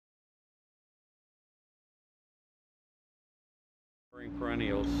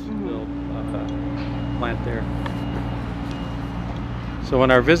Perennials, they'll plant there. So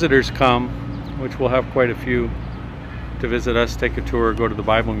when our visitors come, which we'll have quite a few to visit us, take a tour, go to the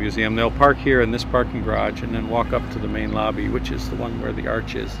Bible Museum, they'll park here in this parking garage and then walk up to the main lobby, which is the one where the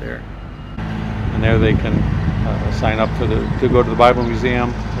arch is there. And there they can sign up to go to the Bible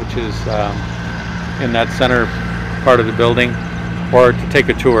Museum, which is in that center part of the building, or to take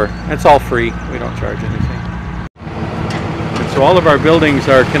a tour. It's all free. We don't charge anything. So all of our buildings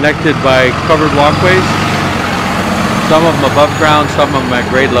are connected by covered walkways, some of them above ground, some of them at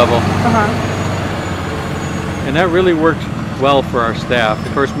grade level. And that really works well for our staff.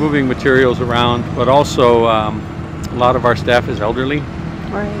 Of course, moving materials around, but also a lot of our staff is elderly.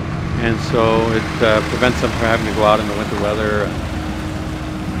 Right. And so it prevents them from having to go out in the winter weather.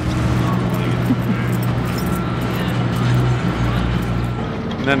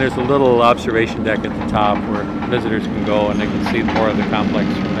 And then there's a little observation deck at the top where visitors can go and they can see more of the complex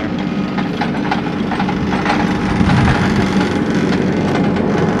from there.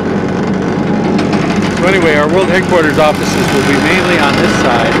 So anyway, our world headquarters offices will be mainly on this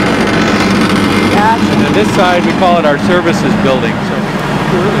side. Gotcha. And then this side, we call it our services building. So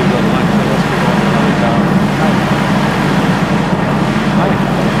we're really good lunch, so let's go on another tower. Hi.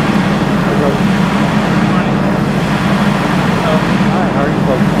 Hi, how are you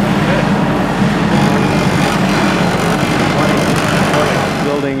folks? Good.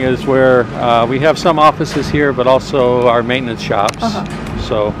 Building is where we have some offices here, but also our maintenance shops.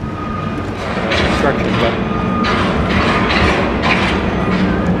 So, construction equipment.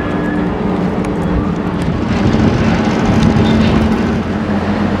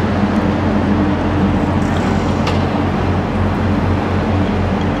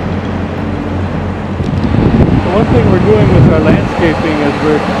 One thing we're doing with our landscaping is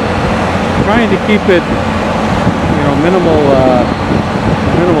we're trying to keep it, minimal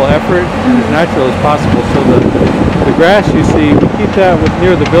effort and as natural as possible. So the grass you see, we keep that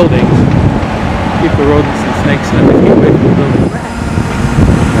near the buildings, keep the rodents and snakes and everything away from the buildings.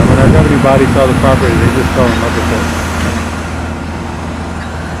 Now, when our governing body saw the property, they just fell in love with it.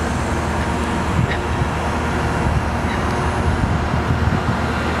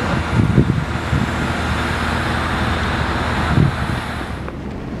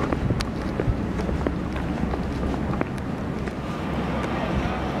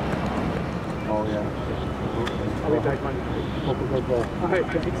 Oh yeah. I'll be back Monday. Hope it goes well. All right,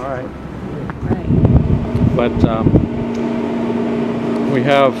 thanks. All right. But we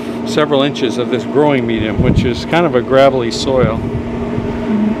have several inches of this growing medium, which is kind of a gravelly soil.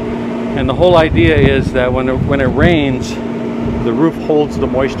 And the whole idea is that when it rains, the roof holds the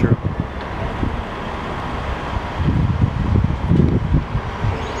moisture.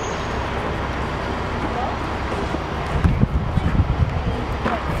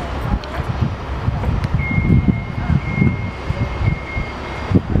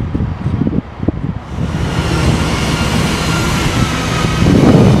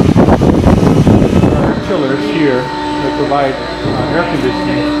 Here that provide air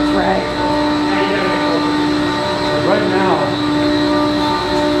conditioning. Right. Right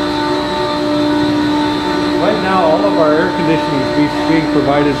now, all of our air conditioning is being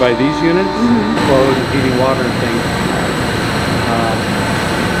provided by these units, clothes and heating water and things.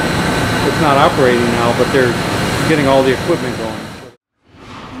 It's not operating now, but they're getting all the equipment going.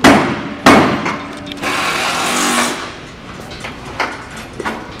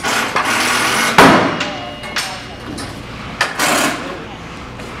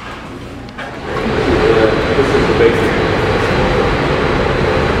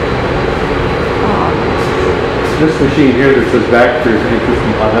 This machine here that says Baxter is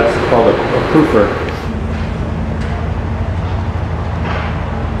interesting. That's called a proofer.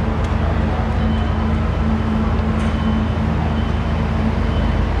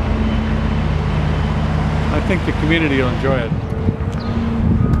 I think the community will enjoy it.